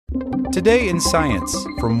Today in Science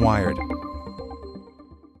from Wired.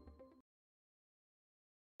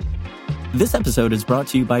 This episode is brought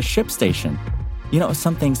to you by ShipStation. You know,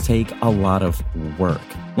 some things take a lot of work,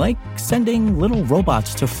 like sending little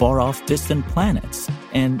robots to far-off distant planets.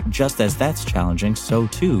 And just as that's challenging, so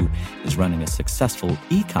too is running a successful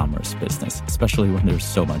e-commerce business, especially when there's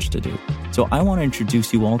so much to do. So I want to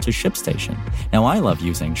introduce you all to ShipStation. Now, I love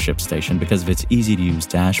using ShipStation because of its easy-to-use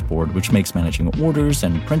dashboard, which makes managing orders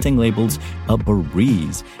and printing labels a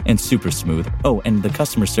breeze and super smooth. Oh, and the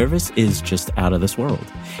customer service is just out of this world.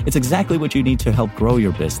 It's exactly what you need to help grow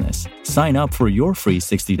your business. Sign up for your free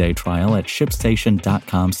 60-day trial at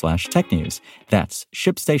shipstation.com/technews. That's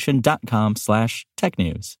shipstation.com/technews.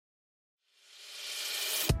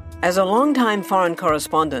 As a longtime foreign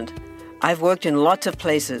correspondent, I've worked in lots of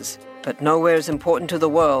places, but nowhere as important to the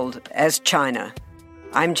world as China.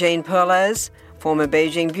 I'm Jane Perlez, former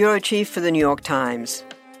Beijing bureau chief for the New York Times.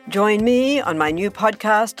 Join me on my new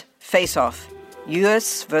podcast, Face Off,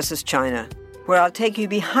 U.S. versus China, where I'll take you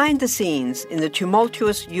behind the scenes in the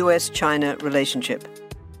tumultuous U.S.-China relationship.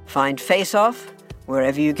 Find Face Off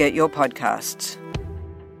wherever you get your podcasts.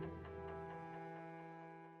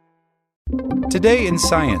 Today in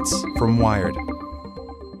Science from Wired.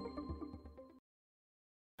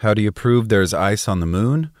 How do you prove there's ice on the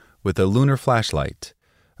moon? With a lunar flashlight.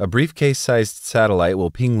 A briefcase-sized satellite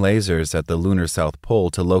will ping lasers at the lunar South Pole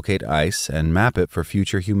to locate ice and map it for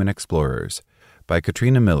future human explorers. By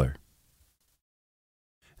Katrina Miller.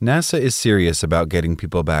 NASA is serious about getting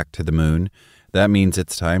people back to the moon. That means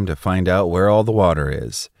it's time to find out where all the water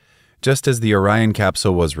is. Just as the Orion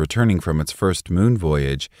capsule was returning from its first moon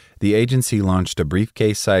voyage, the agency launched a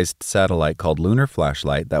briefcase-sized satellite called Lunar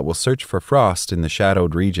Flashlight that will search for frost in the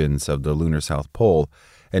shadowed regions of the lunar South Pole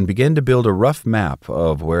and begin to build a rough map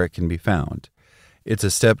of where it can be found. It's a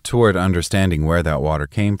step toward understanding where that water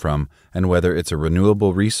came from and whether it's a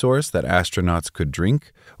renewable resource that astronauts could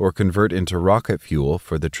drink or convert into rocket fuel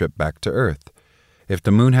for the trip back to Earth. If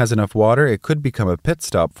the moon has enough water, it could become a pit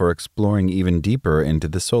stop for exploring even deeper into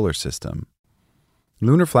the solar system.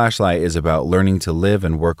 Lunar Flashlight is about learning to live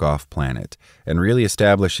and work off-planet, and really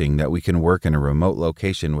establishing that we can work in a remote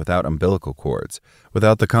location without umbilical cords,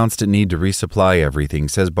 without the constant need to resupply everything,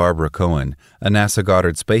 says Barbara Cohen, a NASA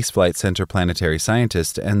Goddard Space Flight Center planetary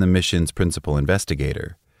scientist and the mission's principal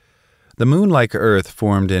investigator. The moon, like Earth,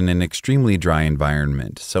 formed in an extremely dry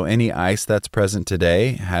environment, so any ice that's present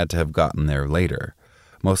today had to have gotten there later.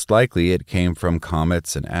 Most likely, it came from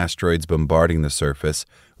comets and asteroids bombarding the surface,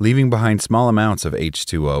 leaving behind small amounts of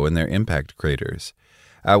H2O in their impact craters.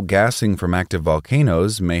 Outgassing from active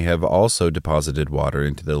volcanoes may have also deposited water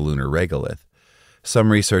into the lunar regolith.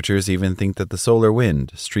 Some researchers even think that the solar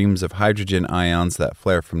wind, streams of hydrogen ions that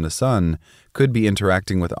flare from the sun, could be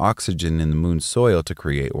interacting with oxygen in the moon's soil to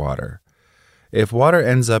create water. If water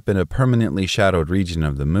ends up in a permanently shadowed region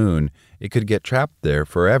of the moon, it could get trapped there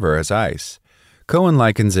forever as ice. Cohen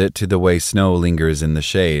likens it to the way snow lingers in the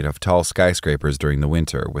shade of tall skyscrapers during the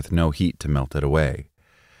winter with no heat to melt it away.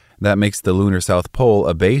 That makes the lunar South Pole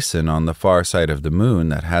a basin on the far side of the moon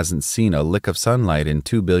that hasn't seen a lick of sunlight in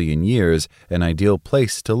 2 billion years, an ideal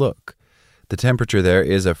place to look. The temperature there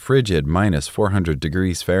is a frigid minus 400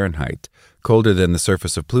 degrees Fahrenheit, colder than the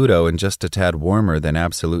surface of Pluto and just a tad warmer than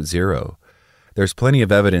absolute zero. There's plenty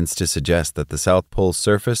of evidence to suggest that the South Pole's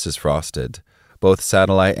surface is frosted. Both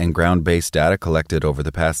satellite and ground-based data collected over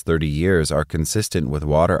the past 30 years are consistent with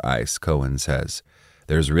water ice, Cohen says.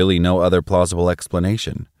 There's really no other plausible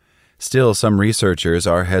explanation. Still, some researchers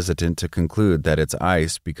are hesitant to conclude that it's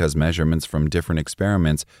ice because measurements from different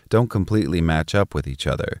experiments don't completely match up with each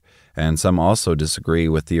other, and some also disagree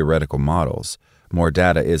with theoretical models. More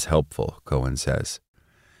data is helpful, Cohen says.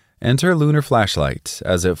 Enter Lunar Flashlight.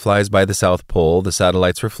 As it flies by the South Pole, the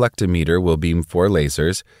satellite's reflectometer will beam 4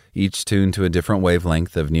 lasers, each tuned to a different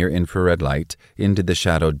wavelength of near-infrared light, into the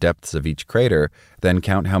shadowed depths of each crater, then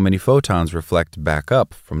count how many photons reflect back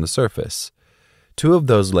up from the surface. 2 of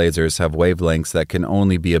those lasers have wavelengths that can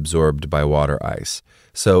only be absorbed by water ice,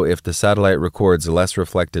 so if the satellite records less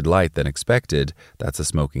reflected light than expected, that's a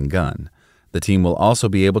smoking gun. The team will also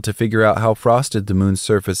be able to figure out how frosted the moon's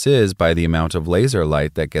surface is by the amount of laser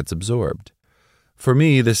light that gets absorbed. For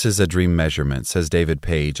me, this is a dream measurement, says David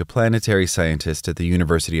Page, a planetary scientist at the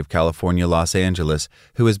University of California, Los Angeles,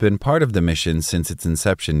 who has been part of the mission since its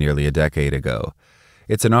inception nearly a decade ago.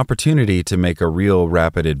 It's an opportunity to make a real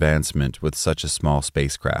rapid advancement with such a small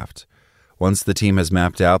spacecraft. Once the team has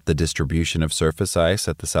mapped out the distribution of surface ice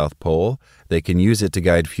at the South Pole, they can use it to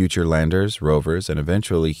guide future landers, rovers, and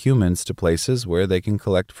eventually humans to places where they can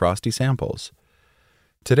collect frosty samples.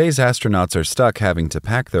 Today's astronauts are stuck having to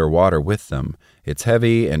pack their water with them. It's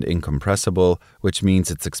heavy and incompressible, which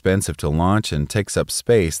means it's expensive to launch and takes up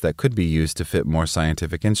space that could be used to fit more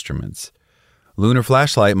scientific instruments. Lunar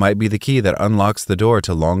flashlight might be the key that unlocks the door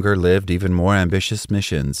to longer-lived, even more ambitious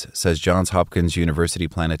missions, says Johns Hopkins University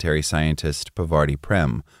planetary scientist Pavarti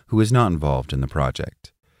Prem, who is not involved in the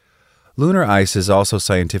project. Lunar ice is also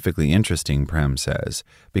scientifically interesting, Prem says,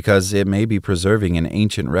 because it may be preserving an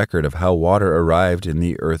ancient record of how water arrived in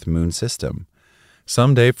the Earth-Moon system.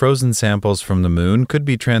 Someday, frozen samples from the Moon could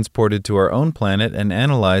be transported to our own planet and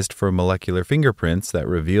analyzed for molecular fingerprints that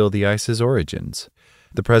reveal the ice's origins.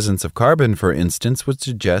 The presence of carbon, for instance, would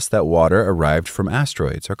suggest that water arrived from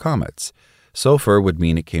asteroids or comets. Sulfur would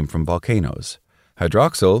mean it came from volcanoes.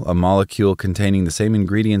 Hydroxyl, a molecule containing the same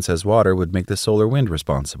ingredients as water, would make the solar wind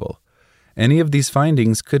responsible. Any of these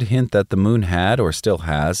findings could hint that the Moon had, or still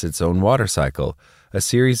has, its own water cycle, a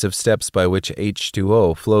series of steps by which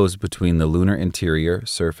H2O flows between the lunar interior,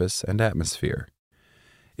 surface, and atmosphere.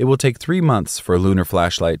 It will take 3 months for Lunar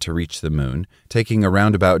flashlight to reach the Moon, taking a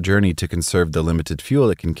roundabout journey to conserve the limited fuel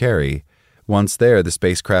it can carry. Once there, the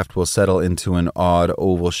spacecraft will settle into an odd,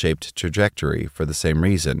 oval-shaped trajectory for the same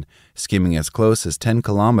reason, skimming as close as 10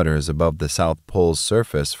 kilometers above the South Pole's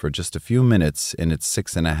surface for just a few minutes in its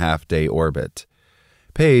 6.5-day orbit.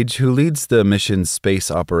 Page, who leads the mission's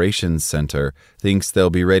Space Operations Center, thinks they'll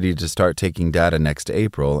be ready to start taking data next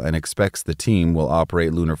April and expects the team will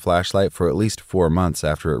operate Lunar flashlight for at least 4 months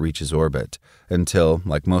after it reaches orbit, until,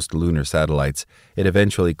 like most lunar satellites, it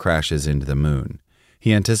eventually crashes into the Moon.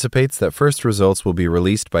 He anticipates that first results will be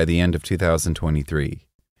released by the end of 2023.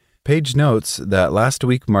 Page notes that last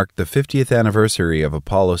week marked the 50th anniversary of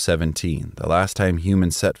Apollo 17, the last time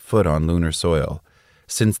humans set foot on lunar soil.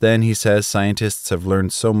 Since then, he says, scientists have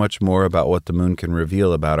learned so much more about what the Moon can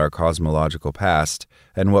reveal about our cosmological past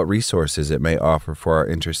and what resources it may offer for our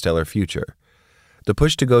interstellar future. The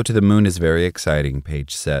push to go to the Moon is very exciting,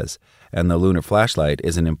 Page says, and the Lunar flashlight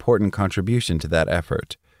is an important contribution to that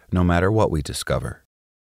effort, no matter what we discover.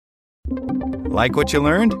 Like what you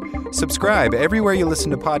learned? Subscribe everywhere you listen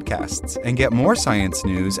to podcasts and get more science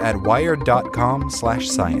news at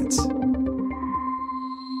wired.com/science.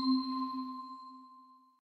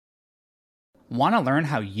 Want to learn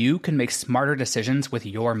how you can make smarter decisions with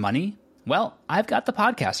your money? Well, I've got the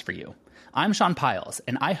podcast for you. I'm Sean Piles,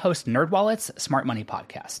 and I host NerdWallet's Smart Money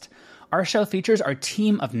Podcast. Our show features our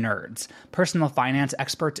team of nerds, personal finance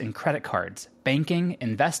experts in credit cards, banking,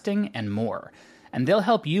 investing, and more. And they'll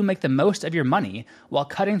help you make the most of your money while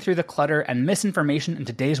cutting through the clutter and misinformation in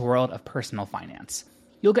today's world of personal finance.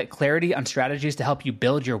 You'll get clarity on strategies to help you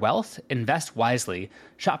build your wealth, invest wisely,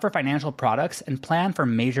 shop for financial products, and plan for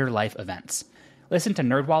major life events. Listen to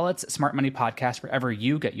NerdWallet's Smart Money Podcast wherever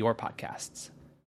you get your podcasts.